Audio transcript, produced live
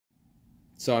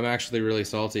So I'm actually really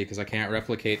salty because I can't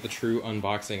replicate the true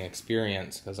unboxing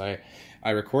experience, because I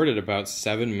recorded about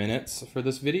 7 minutes for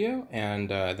this video, and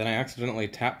then I accidentally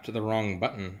tapped the wrong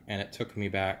button, and it took me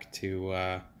back to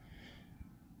a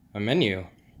menu,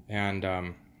 and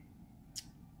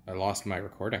I lost my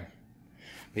recording.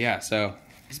 But yeah, so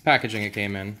this is packaging it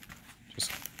came in.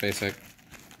 Just basic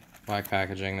black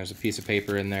packaging. There's a piece of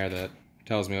paper in there that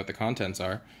tells me what the contents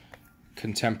are.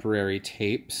 Contemporary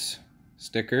tapes.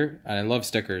 Sticker, and I love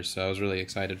stickers, so I was really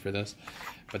excited for this.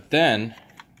 But then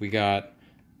we got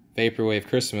Vaporwave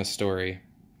Christmas Story.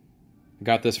 I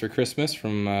got this for Christmas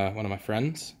from one of my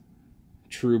friends,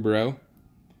 True Bro.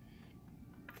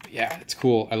 But yeah, it's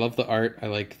cool. I love the art. I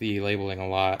like the labeling a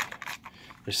lot.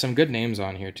 There's some good names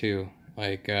on here too,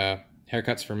 like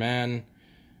Haircuts for Men,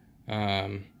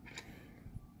 Height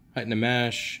in a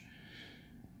Mesh,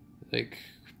 like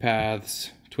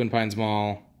Paths, Twin Pines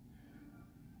Mall.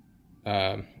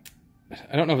 I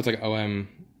don't know if it's like OM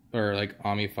or like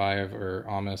OMI 5 or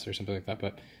OMIS or something like that,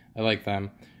 but I like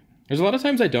them. There's a lot of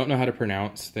times I don't know how to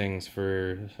pronounce things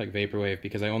for like Vaporwave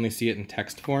because I only see it in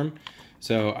text form,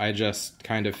 so I just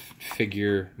kind of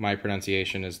figure my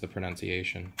pronunciation is the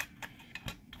pronunciation.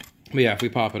 But yeah, if we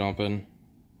pop it open,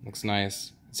 looks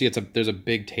nice. See, there's a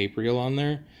big tape reel on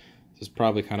there. This is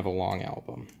probably kind of a long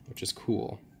album, which is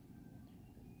cool.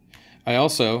 I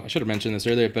should have mentioned this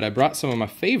earlier, but I brought some of my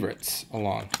favorites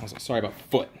along. Sorry about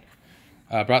foot.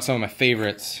 I brought some of my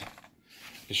favorites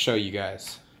to show you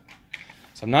guys.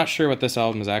 So I'm not sure what this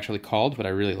album is actually called, but I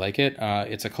really like it.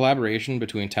 It's a collaboration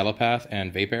between Telepath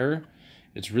and Vape.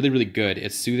 It's really, really good.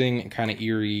 It's soothing and kind of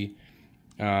eerie.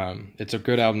 It's a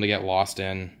good album to get lost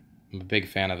in. I'm a big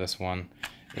fan of this one.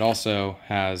 It also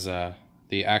has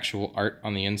the actual art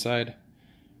on the inside.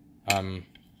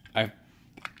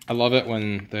 I love it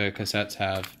when the cassettes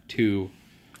have two.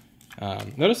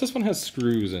 Notice this one has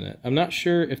screws in it. I'm not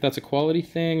sure if that's a quality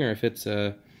thing or if it's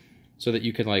so that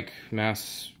you can like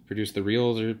mass produce the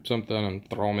reels or something and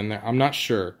throw them in there. I'm not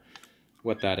sure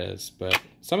what that is, but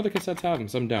some of the cassettes have them,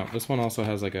 some don't. This one also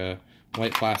has like a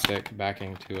white plastic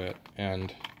backing to it,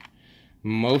 and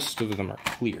most of them are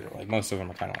clear. Like most of them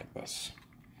are kind of like this.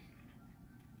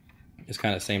 It's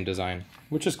kind of same design,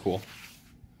 which is cool.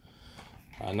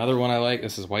 Another one I like,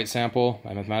 this is White Sample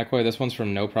by Mathematicoi. This one's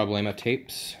from No Problema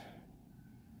Tapes.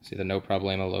 See the No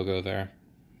Problema logo there.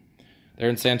 They're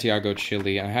in Santiago,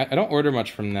 Chile. And I don't order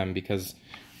much from them because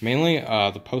mainly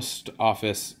the post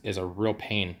office is a real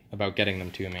pain about getting them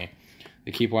to me.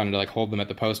 They keep wanting to like hold them at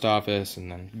the post office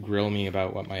and then grill me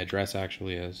about what my address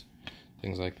actually is.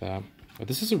 Things like that. But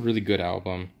this is a really good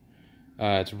album.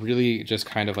 It's really just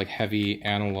kind of like heavy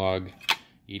analog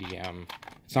EDM.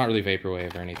 It's not really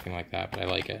Vaporwave or anything like that, but I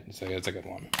like it. It's a good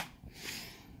one.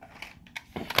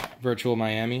 Virtual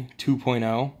Miami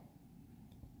 2.0.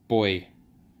 Boy,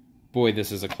 this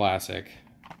is a classic.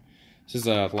 This is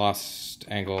a Lost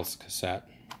Angles cassette.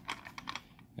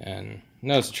 And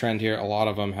notice a trend here. A lot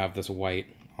of them have this white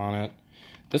on it.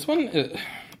 This one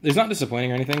is not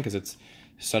disappointing or anything because it's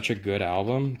such a good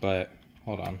album, but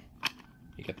hold on.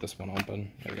 You get this one open.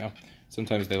 There we go.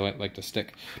 Sometimes they like to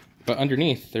stick. But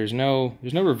underneath, there's no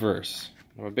reverse.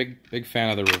 I'm a big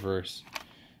fan of the reverse,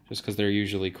 just because they're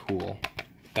usually cool.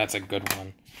 That's a good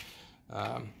one.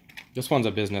 This one's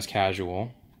a business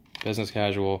casual. Business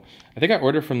casual. I think I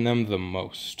order from them the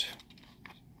most.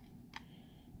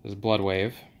 This is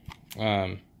Bloodwave.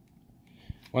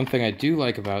 One thing I do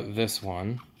like about this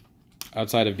one,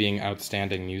 outside of being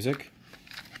outstanding music,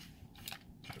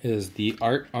 is the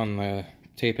art on the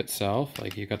tape itself.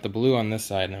 Like you've got the blue on this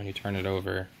side, and then when you turn it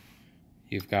over,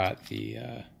 you've got the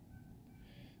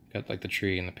like the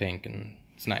tree and the pink, and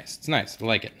it's nice. It's nice. I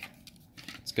like it.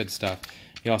 It's good stuff.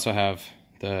 You also have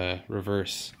the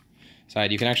reverse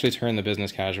side. You can actually turn the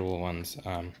business casual ones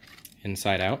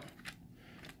inside out,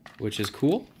 which is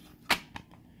cool.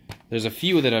 There's a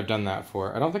few that I've done that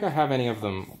for. I don't think I have any of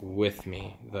them with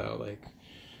me though, like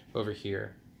over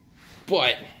here.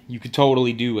 But you could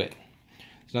totally do it.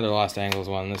 Another Lost Angles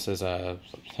one. This is a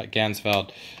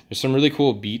Gansfeld. There's some really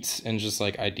cool beats and just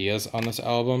like ideas on this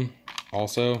album.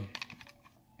 Also,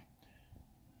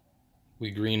 We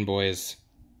Green Boys.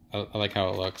 I like how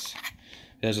it looks.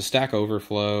 There's a Stack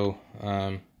Overflow,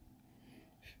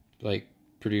 like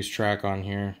produced track on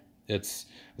here. I was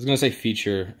gonna say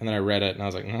feature, and then I read it and I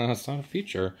was like, no, it's not a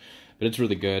feature, but it's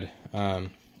really good.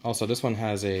 Also, this one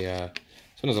has a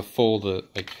fold.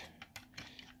 Like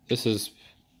this is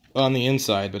on the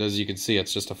inside, but as you can see,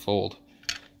 it's just a fold.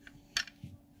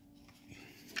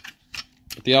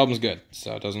 But the album's good,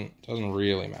 so it doesn't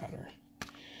really matter.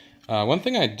 One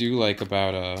thing I do like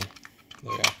about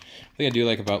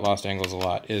Lost Angles a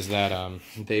lot is that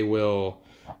they will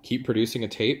keep producing a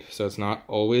tape, so it's not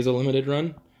always a limited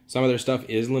run. Some of their stuff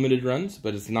is limited runs,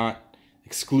 but it's not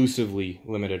exclusively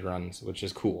limited runs, which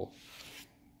is cool.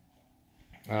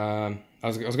 I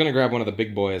was going to grab one of the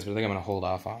big boys, but I think I'm going to hold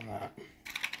off on that.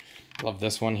 Love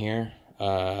this one here.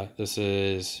 This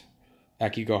is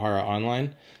Akikohara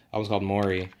Online. That was called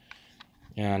Mori.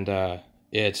 And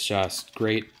it's just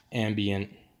great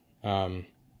ambient.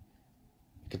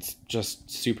 It's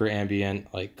just super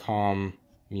ambient, like calm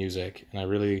music. And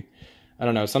I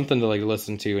don't know, something to like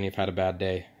listen to when you've had a bad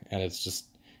day. And it's just,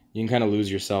 you can kind of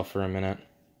lose yourself for a minute.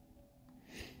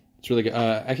 It's really good.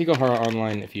 Akikohara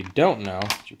Online, if you don't know,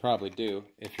 which you probably do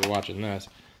if you're watching this,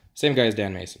 same guy as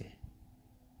Dan Mason.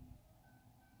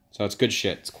 So it's good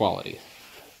shit. It's quality.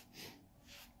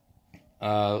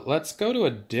 Let's go to a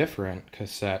different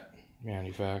cassette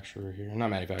manufacturer here. Not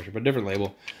manufacturer, but a different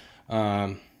label.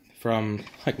 From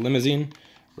like Limousine,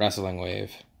 Wrestling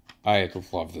Wave. I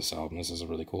love this album. This is a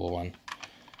really cool one.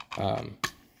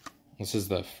 This is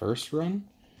the first run,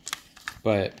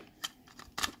 but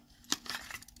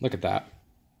look at that.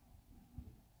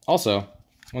 Also,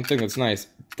 one thing that's nice,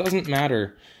 it doesn't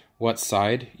matter what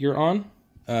side you're on.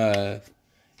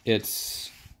 It's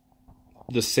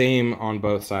the same on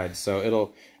both sides. So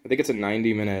I think it's a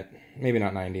 90-minute, maybe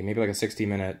not 90, maybe like a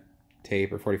 60-minute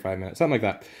tape or 45 minutes, something like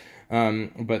that.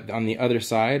 But on the other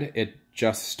side, it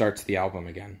just starts the album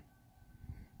again,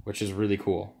 which is really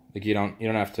cool. Like you don't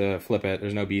have to flip it.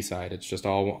 There's no B-side. It's just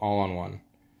all on one,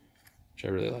 which I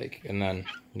really like. And then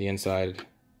the inside,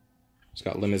 it's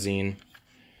got Limousine,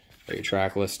 got your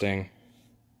track listing.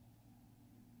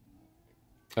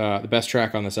 The best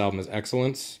track on this album is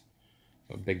Excellence.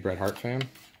 I'm a big Bret Hart fan.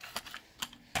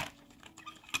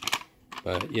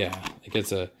 But yeah,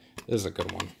 this is a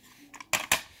good one.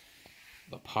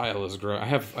 The pile is growing. I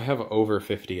have over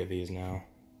 50 of these now.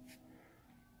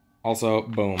 Also,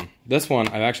 boom. This one,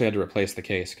 I've actually had to replace the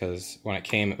case because when it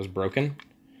came, it was broken.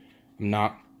 I'm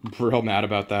not real mad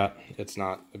about that. It's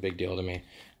not a big deal to me.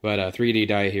 But 3D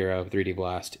Die Hero, 3D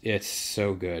Blast, it's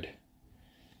so good.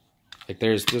 Like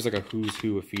there's like a who's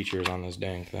who of features on this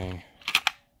dang thing.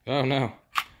 Oh no.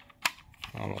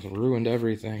 Almost ruined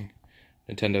everything.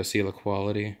 Nintendo seal of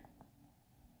quality.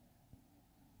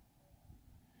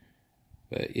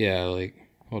 But yeah, like,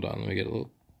 hold on, let me get a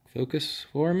little focus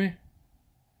for me.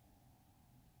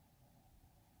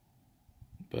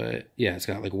 But yeah, it's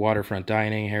got like waterfront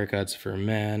dining, haircuts for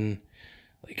men.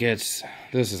 Like this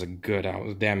is a good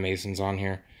album. Dan Mason's on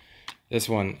here. This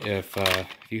one, if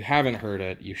you haven't heard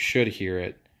it, you should hear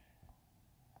it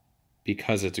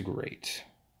because it's great.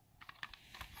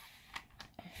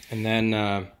 And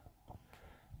then,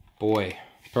 boy,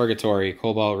 Purgatory,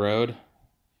 Cobalt Road.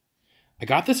 I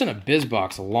got this in a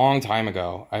BizBox a long time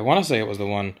ago. I want to say it was the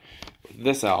one with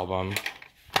this album,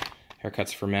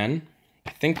 Haircuts for Men.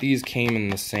 I think these came in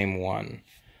the same one.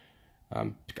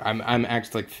 I'm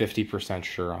actually like 50%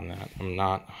 sure on that. I'm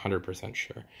not 100%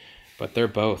 sure. But they're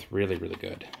both really, really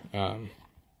good.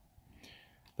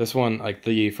 This one, like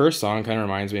the first song kind of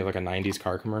reminds me of like a 90s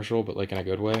car commercial, but like in a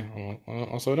good way.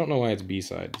 Also, I don't know why it's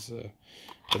B-sides.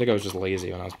 I think I was just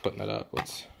lazy when I was putting it up.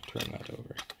 Let's turn that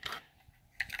over.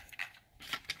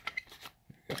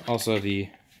 Also, the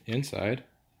inside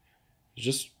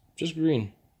is just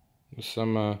green with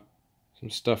some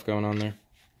stuff going on there.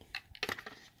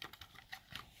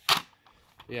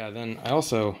 Yeah, then I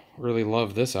also really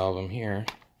love this album here,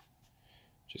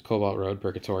 which is Cobalt Road,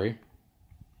 Purgatory.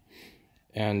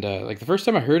 And like the first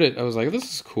time I heard it, I was like,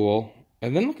 this is cool.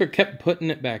 And then look, I kept putting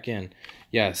it back in.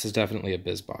 Yeah, this is definitely a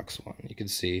BizBox one. You can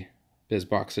see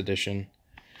BizBox edition.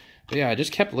 But yeah, I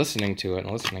just kept listening to it.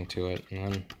 And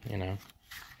then, you know,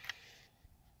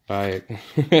 by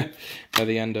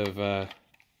the end of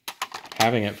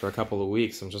having it for a couple of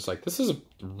weeks, I'm just like, this is a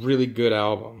really good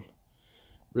album.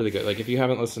 Really good. Like, if you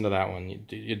haven't listened to that one,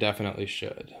 you definitely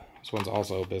should. This one's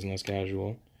also business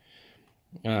casual.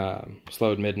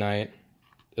 Slowed Midnight.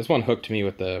 This one hooked me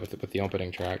with the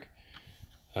opening track.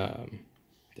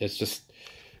 It's just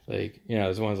like, you know,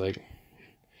 this one's like,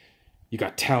 you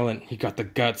got talent, you got the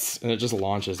guts, and it just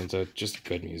launches into just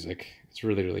good music. It's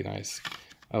really, really nice.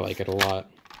 I like it a lot.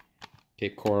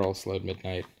 Cape Coral, Slowed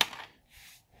Midnight.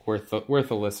 Worth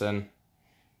a listen.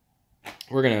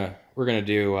 We're gonna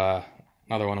do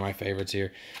another one of my favorites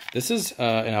here. This is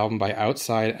an album by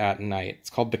Outside at Night. It's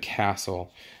called The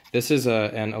Castle. This is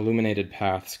an Illuminated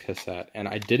Paths cassette, and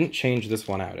I didn't change this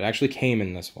one out. It actually came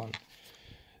in this one.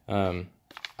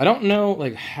 I don't know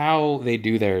like how they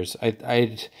do theirs.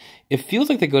 It feels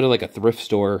like they go to like a thrift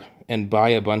store and buy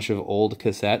a bunch of old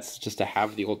cassettes just to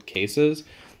have the old cases.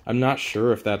 I'm not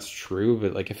sure if that's true,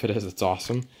 but like if it is, it's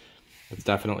awesome. It's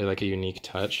definitely like a unique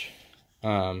touch.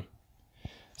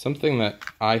 Something that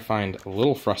I find a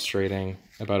little frustrating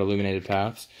about Illuminated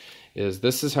Paths is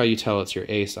this is how you tell it's your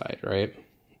A side, right?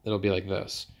 It'll be like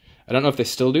this. I don't know if they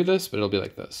still do this, but it'll be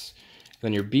like this.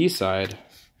 Then your B side,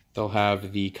 they'll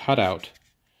have the cutout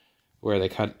where they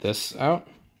cut this out.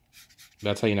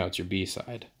 That's how you know it's your B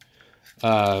side.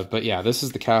 But yeah, this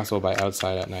is The Castle by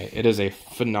Outside at Night. It is a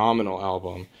phenomenal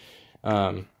album.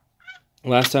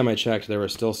 Last time I checked, there were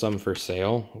still some for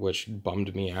sale, which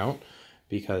bummed me out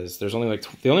because there's only like,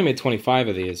 they only made 25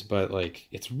 of these, but like,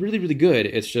 it's really, really good.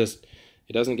 It's just,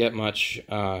 it doesn't get much,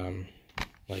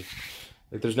 like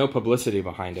there's no publicity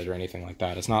behind it or anything like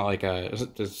that. It's not like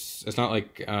it's not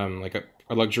like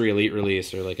a Luxury Elite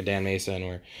release or like a Dan Mason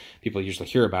where people usually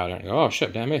hear about it and go, oh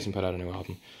shit, Dan Mason put out a new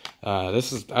album.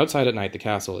 This is Outside at Night, The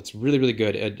Castle. It's really, really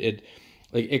good.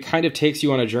 It kind of takes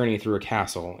you on a journey through a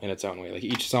castle in its own way. Like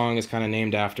each song is kind of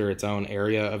named after its own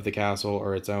area of the castle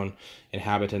or its own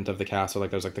inhabitant of the castle.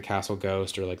 Like there's like the Castle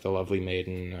Ghost or like the Lovely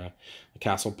Maiden, the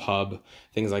Castle Pub,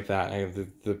 things like that.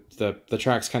 The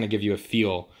tracks kind of give you a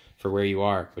feel for where you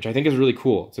are, which I think is really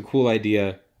cool. It's a cool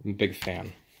idea. I'm a big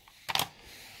fan.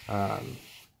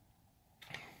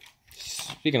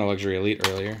 Speaking of Luxury Elite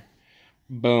earlier,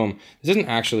 boom. This isn't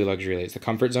actually Luxury Elite. It's the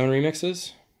Comfort Zone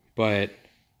remixes, but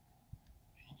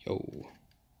yo,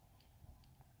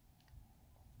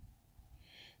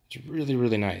 it's really,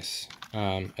 really nice.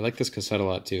 I like this cassette a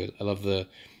lot too. I love the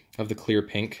clear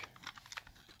pink.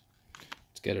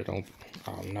 Let's get it open.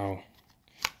 Oh no,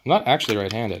 I'm not actually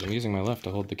right-handed. I'm using my left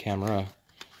to hold the camera,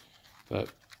 but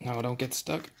no, don't get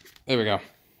stuck. There we go.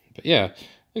 But yeah,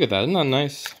 look at that. Isn't that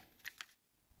nice?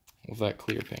 With that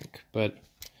clear pink. But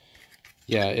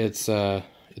yeah, it's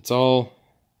all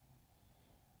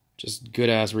just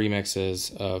good-ass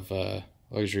remixes of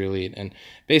Luxury Elite. And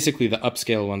basically the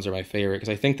upscale ones are my favorite, because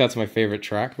I think that's my favorite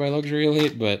track by Luxury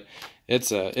Elite, but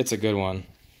it's a good one.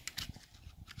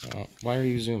 Why are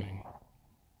you zooming?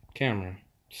 Camera,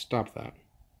 stop that.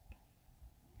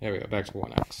 There we go, back to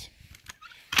 1x.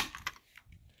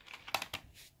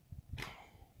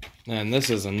 And this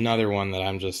is another one that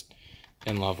I'm just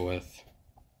in love with.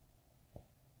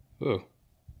 Ooh.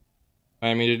 I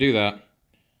didn't mean to do that.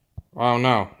 Oh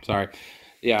no, sorry.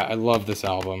 Yeah, I love this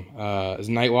album. It's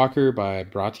Nightwalker by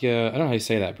Bratia. I don't know how you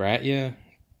say that. Bratia?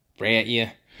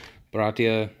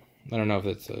 Bratia. I don't know if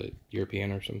it's a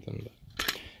European or something, but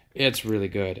it's really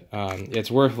good.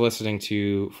 It's worth listening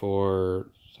to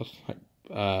for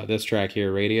this track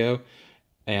here, Radio,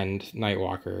 and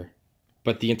Nightwalker.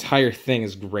 But the entire thing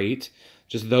is great.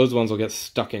 Just those ones will get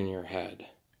stuck in your head.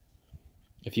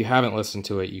 If you haven't listened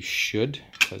to it, you should,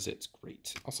 because it's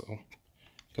great. Also,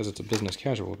 because it's a business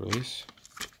casual release.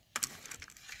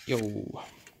 Yo.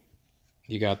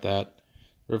 You got that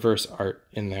reverse art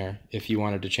in there if you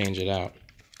wanted to change it out.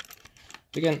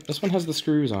 Again, this one has the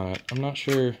screws on it. I'm not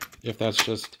sure if that's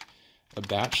just a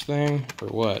batch thing or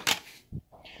what.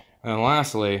 And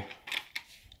lastly,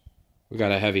 we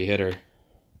got a heavy hitter.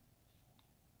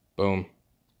 Boom.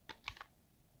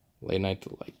 Late Night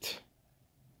Delight.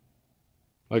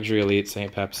 Luxury Elite,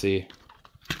 St. Pepsi.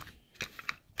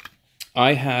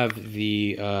 I have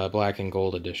the black and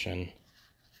gold edition.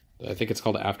 I think it's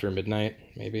called After Midnight,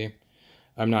 maybe.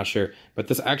 I'm not sure. But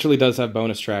this actually does have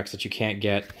bonus tracks that you can't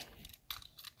get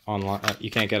online.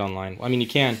 Online. I mean, you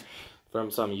can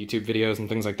from some YouTube videos and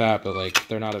things like that, but like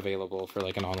they're not available for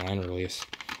like an online release.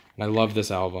 And I love this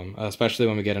album, especially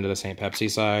when we get into the St. Pepsi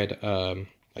side.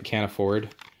 I Can't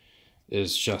Afford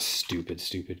is just stupid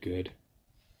good.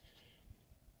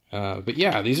 But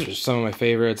yeah, these are just some of my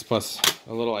favorites, plus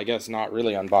a little, I guess, not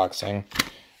really unboxing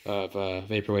of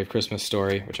Vaporwave Christmas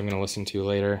Story, which I'm going to listen to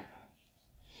later.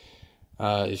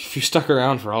 If you stuck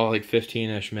around for all like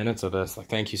 15-ish minutes of this, like,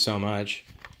 thank you so much.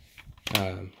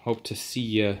 Hope to see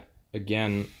you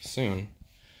again soon.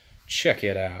 Check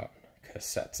it out.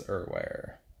 Cassettes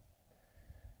Erware.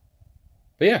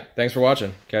 But yeah, thanks for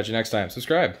watching. Catch you next time.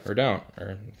 Subscribe, or don't,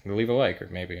 or leave a like, or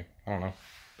maybe. I don't know.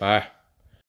 Bye.